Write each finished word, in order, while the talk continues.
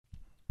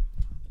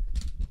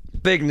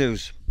big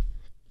news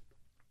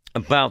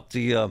about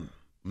the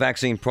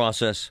vaccine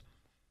process.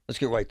 Let's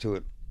get right to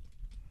it.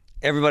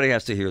 Everybody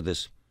has to hear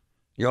this.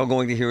 You're all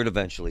going to hear it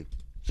eventually.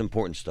 It's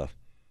important stuff.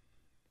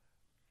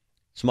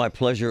 It's my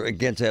pleasure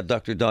again to have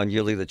Dr. Don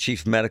Yearly, the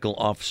Chief Medical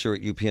Officer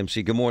at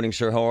UPMC. Good morning,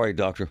 sir. How are you,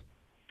 Doctor?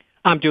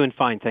 I'm doing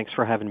fine. Thanks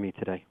for having me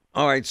today.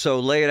 All right, so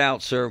lay it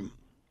out, sir.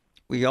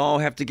 We all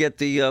have to get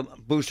the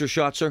booster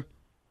shot, sir?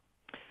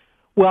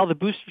 Well, the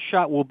booster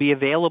shot will be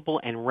available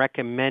and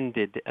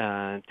recommended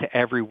to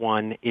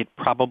everyone. It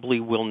probably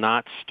will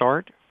not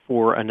start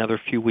for another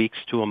few weeks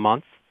to a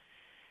month.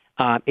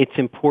 It's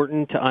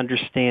important to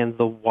understand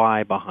the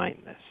why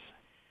behind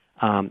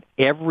this.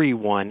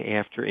 Everyone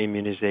after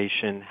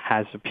immunization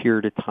has a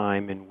period of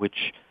time in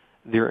which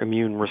their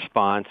immune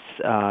response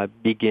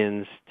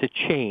begins to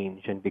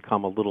change and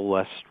become a little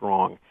less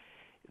strong.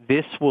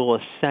 This will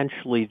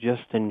essentially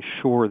just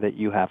ensure that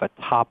you have a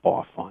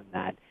top-off on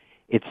that.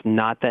 It's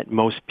not that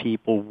most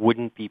people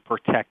wouldn't be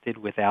protected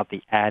without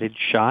the added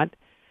shot.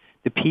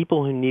 The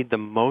people who need the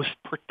most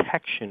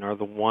protection are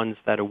the ones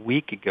that a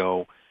week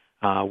ago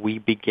we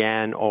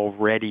began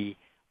already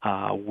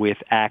with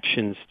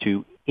actions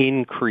to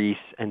increase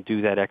and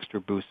do that extra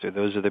booster.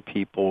 Those are the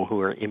people who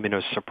are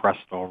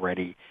immunosuppressed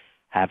already,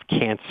 have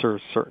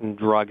cancer, certain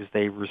drugs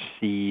they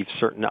receive,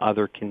 certain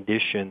other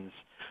conditions,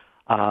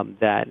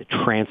 that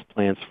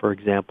transplants, for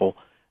example,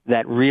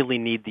 that really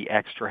need the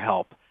extra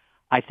help.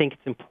 I think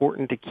it's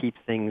important to keep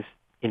things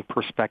in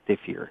perspective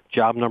here.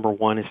 Job number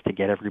one is to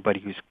get everybody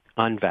who's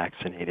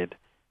unvaccinated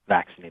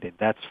vaccinated.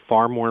 That's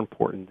far more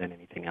important than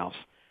anything else.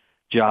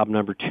 Job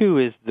number two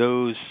is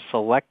those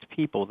select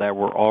people that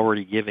we're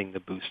already giving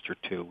the booster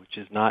to, which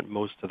is not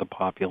most of the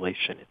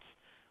population. It's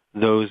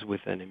those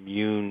with an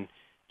immune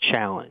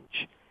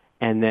challenge.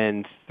 And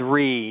then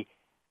three,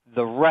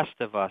 the rest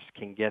of us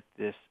can get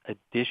this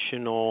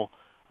additional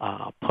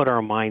put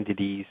our mind at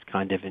ease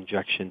kind of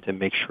injection to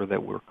make sure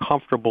that we're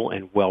comfortable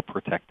and well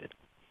protected.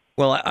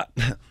 Well,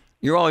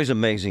 you're always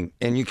amazing,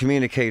 and you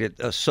communicate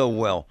it so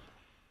well.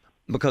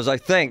 Because I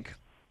think,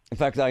 in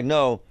fact, I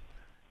know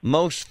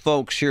most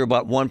folks hear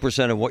about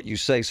 1% of what you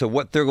say. So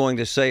what they're going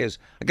to say is,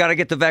 I got to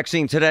get the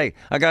vaccine today.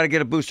 I got to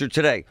get a booster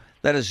today.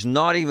 That is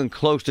not even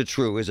close to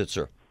true, is it,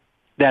 sir?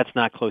 That's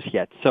not close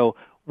yet. So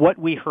what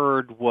we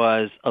heard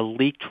was a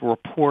leaked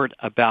report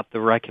about the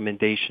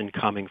recommendation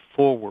coming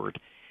forward.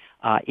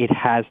 It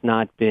has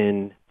not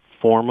been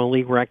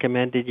formally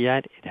recommended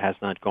yet. It has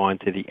not gone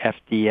to the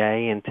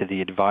FDA and to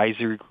the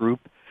advisory group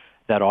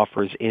that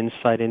offers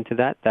insight into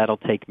that. That'll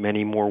take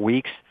many more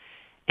weeks.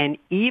 And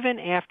even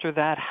after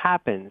that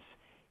happens,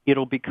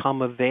 it'll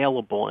become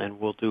available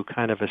and we'll do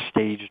kind of a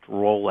staged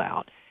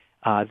rollout.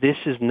 This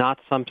is not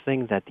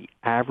something that the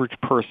average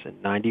person,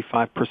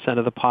 95%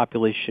 of the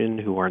population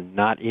who are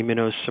not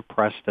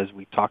immunosuppressed, as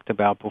we talked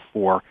about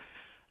before,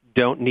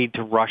 don't need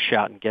to rush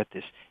out and get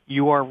this.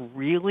 You are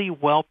really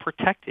well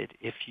protected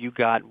if you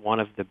got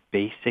one of the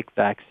basic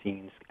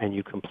vaccines and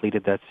you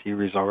completed that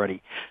series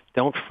already.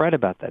 Don't fret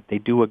about that. They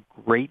do a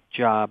great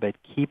job at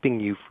keeping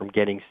you from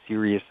getting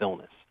serious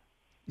illness.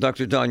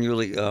 Dr. Don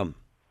Yearly,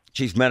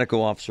 Chief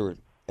Medical Officer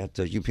at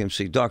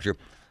UPMC. Doctor,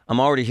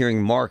 I'm already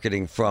hearing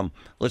marketing from,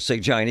 let's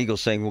say, Giant Eagle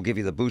saying we'll give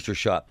you the booster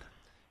shot.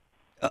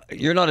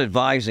 You're not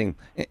advising,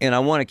 and I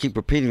want to keep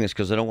repeating this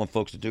because I don't want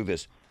folks to do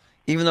this.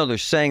 Even though they're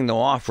saying they'll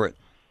offer it,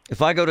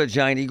 if I go to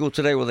Giant Eagle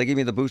today, will they give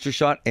me the booster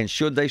shot? And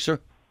should they,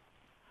 sir?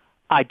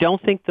 I don't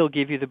think they'll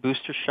give you the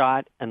booster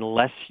shot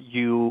unless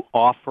you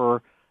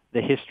offer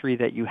the history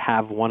that you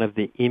have one of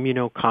the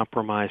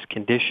immunocompromised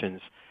conditions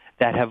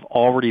that have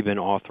already been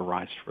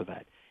authorized for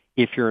that.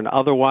 If you're an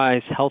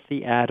otherwise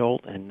healthy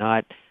adult and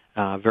not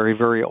very,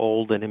 very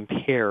old and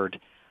impaired,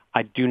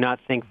 I do not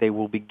think they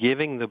will be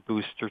giving the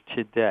booster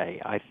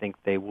today. I think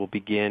they will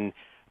begin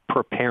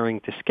preparing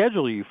to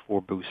schedule you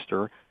for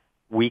booster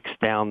weeks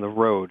down the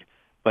road.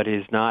 But it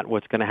is not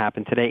what's going to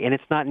happen today, and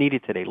it's not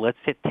needed today. Let's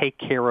take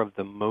care of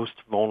the most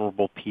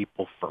vulnerable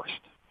people first.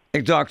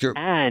 Hey, doctor.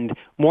 And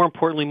more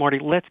importantly, Marty,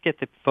 let's get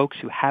the folks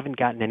who haven't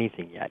gotten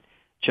anything yet.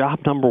 Job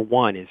number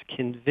one is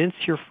convince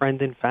your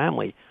friend and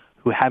family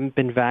who haven't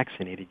been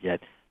vaccinated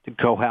yet to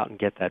go out and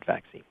get that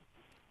vaccine.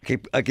 I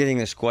keep getting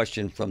this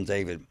question from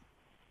David.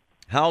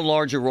 How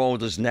large a role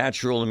does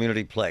natural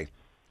immunity play?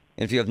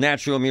 And if you have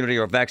natural immunity,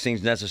 are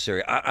vaccines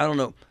necessary? I don't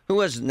know. Who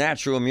has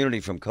natural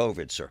immunity from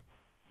COVID, sir?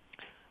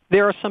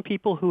 There are some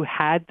people who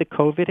had the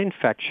COVID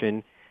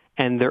infection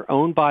and their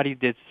own body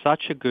did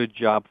such a good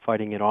job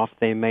fighting it off,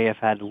 they may have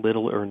had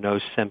little or no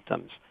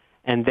symptoms.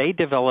 And they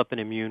develop an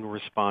immune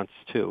response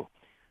too.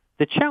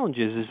 The challenge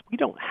is we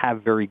don't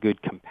have very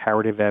good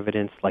comparative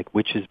evidence like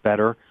which is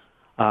better.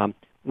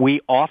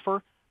 We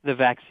offer the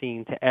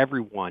vaccine to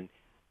everyone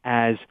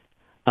as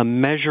a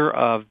measure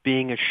of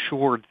being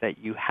assured that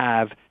you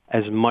have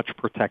as much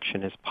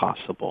protection as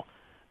possible.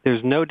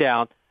 There's no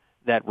doubt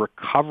that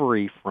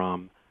recovery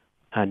from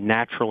a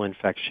natural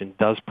infection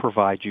does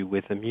provide you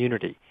with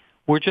immunity.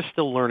 We're just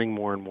still learning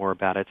more and more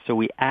about it, so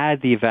we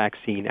add the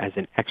vaccine as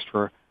an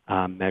extra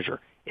measure.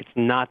 It's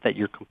not that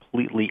you're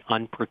completely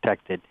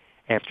unprotected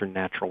after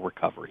natural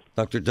recovery.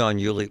 Dr. Don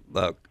Yearly,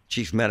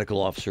 Chief Medical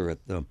Officer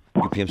at the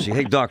UPMC.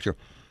 Hey, doctor,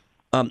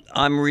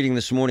 I'm reading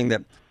this morning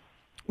that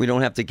we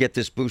don't have to get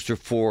this booster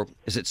for,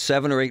 is it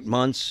 7 or 8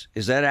 months?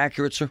 Is that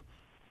accurate, sir?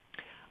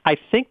 I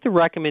think the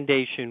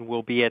recommendation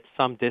will be at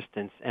some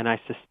distance, and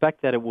I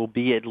suspect that it will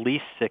be at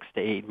least 6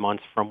 to 8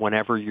 months from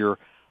whenever your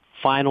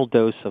final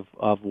dose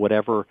of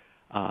whatever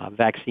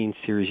vaccine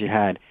series you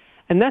had.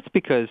 And that's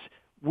because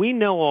we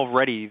know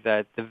already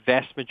that the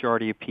vast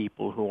majority of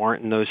people who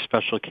aren't in those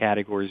special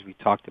categories we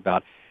talked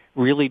about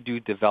really do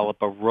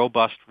develop a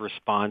robust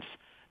response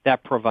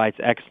that provides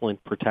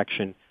excellent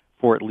protection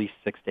for at least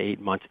 6 to 8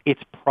 months.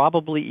 It's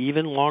probably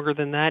even longer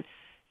than that.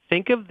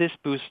 Think of this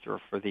booster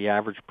for the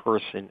average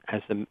person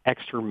as an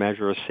extra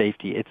measure of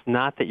safety. It's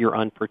not that you're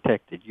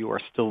unprotected. You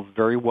are still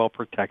very well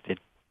protected.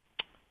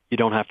 You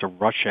don't have to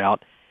rush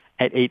out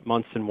at 8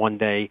 months and 1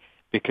 day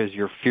because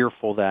you're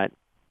fearful that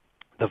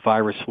the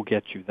virus will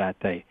get you that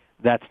day.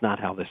 That's not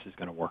how this is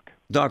going to work.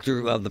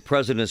 Doctor, the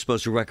president is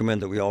supposed to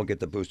recommend that we all get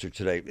the booster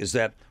today. Is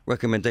that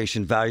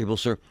recommendation valuable,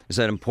 sir? Is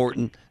that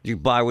important? Do you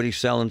buy what he's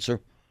selling, sir?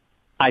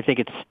 I think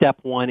it's step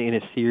one in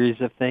a series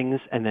of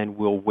things, and then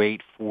we'll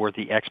wait for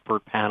the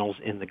expert panels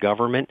in the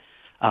government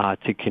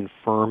to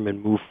confirm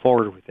and move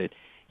forward with it.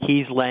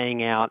 He's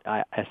laying out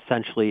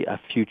essentially a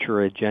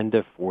future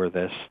agenda for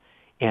this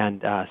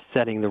and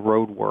setting the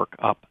road work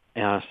up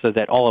so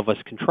that all of us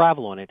can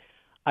travel on it.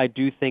 I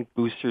do think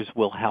boosters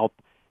will help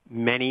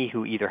many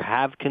who either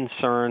have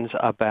concerns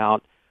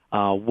about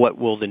what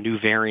will the new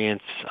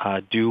variants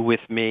do with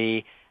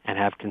me and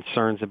have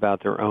concerns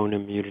about their own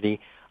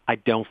immunity. I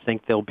don't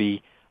think there'll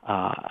be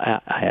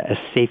a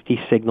safety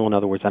signal. In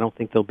other words, I don't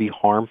think there'll be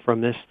harm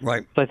from this.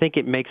 Right. So I think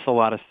it makes a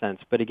lot of sense.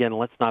 But again,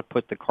 let's not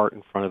put the cart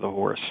in front of the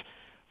horse.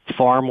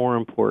 Far more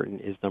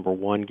important is, number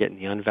one, getting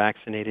the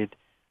unvaccinated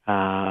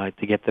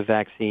to get the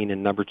vaccine,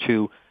 and number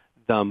two,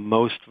 the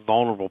most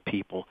vulnerable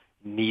people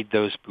need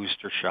those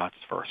booster shots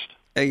first.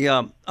 Hey,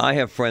 I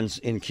have friends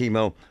in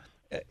chemo,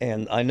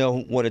 and I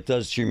know what it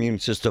does to your immune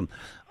system.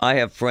 I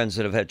have friends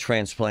that have had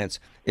transplants.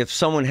 If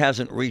someone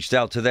hasn't reached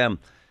out to them,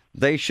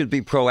 they should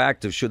be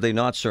proactive, should they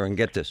not, sir, and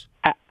get this?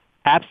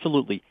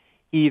 Absolutely.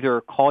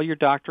 Either call your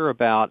doctor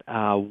about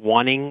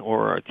wanting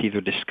or to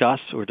either discuss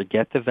or to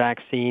get the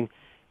vaccine.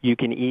 You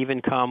can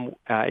even come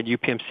at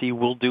UPMC.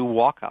 We'll do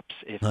walk-ups,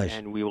 Nice.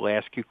 And we will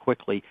ask you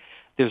quickly.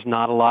 There's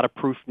not a lot of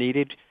proof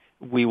needed.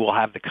 We will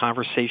have the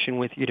conversation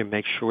with you to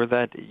make sure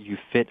that you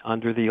fit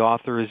under the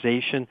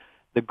authorization.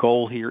 The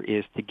goal here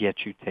is to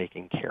get you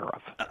taken care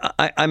of.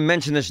 I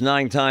mentioned this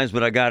 9 times,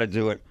 but I got to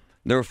do it.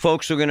 There are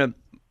folks who are going to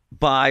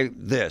buy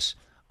this.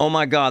 Oh,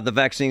 my God, the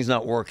vaccine's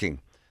not working.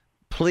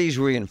 Please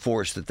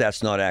reinforce that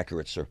that's not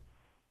accurate, sir.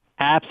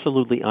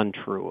 Absolutely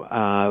untrue.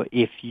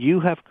 If you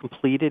have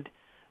completed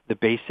the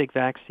basic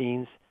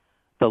vaccines,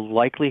 the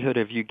likelihood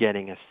of you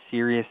getting a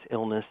serious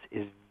illness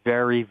is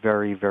very,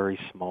 very, very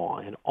small.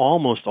 And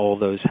almost all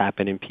of those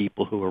happen in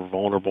people who are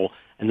vulnerable,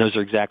 and those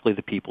are exactly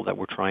the people that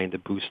we're trying to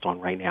boost on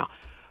right now.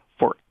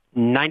 For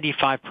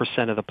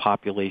 95% of the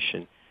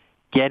population,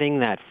 getting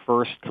that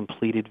first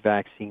completed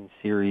vaccine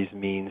series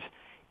means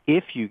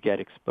if you get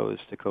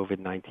exposed to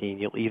COVID-19,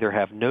 you'll either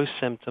have no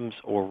symptoms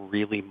or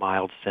really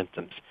mild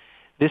symptoms.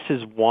 This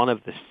is one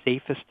of the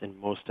safest and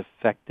most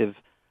effective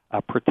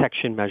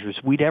protection measures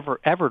we'd ever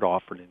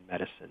offered in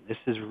medicine. This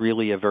is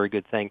really a very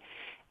good thing.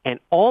 And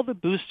all the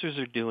boosters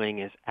are doing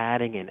is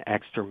adding an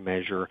extra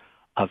measure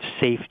of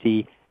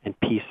safety and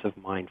peace of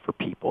mind for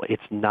people.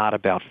 It's not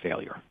about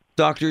failure.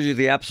 Doctor, you're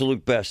the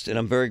absolute best, and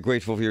I'm very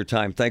grateful for your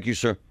time. Thank you,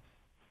 sir.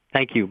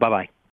 Thank you. Bye-bye.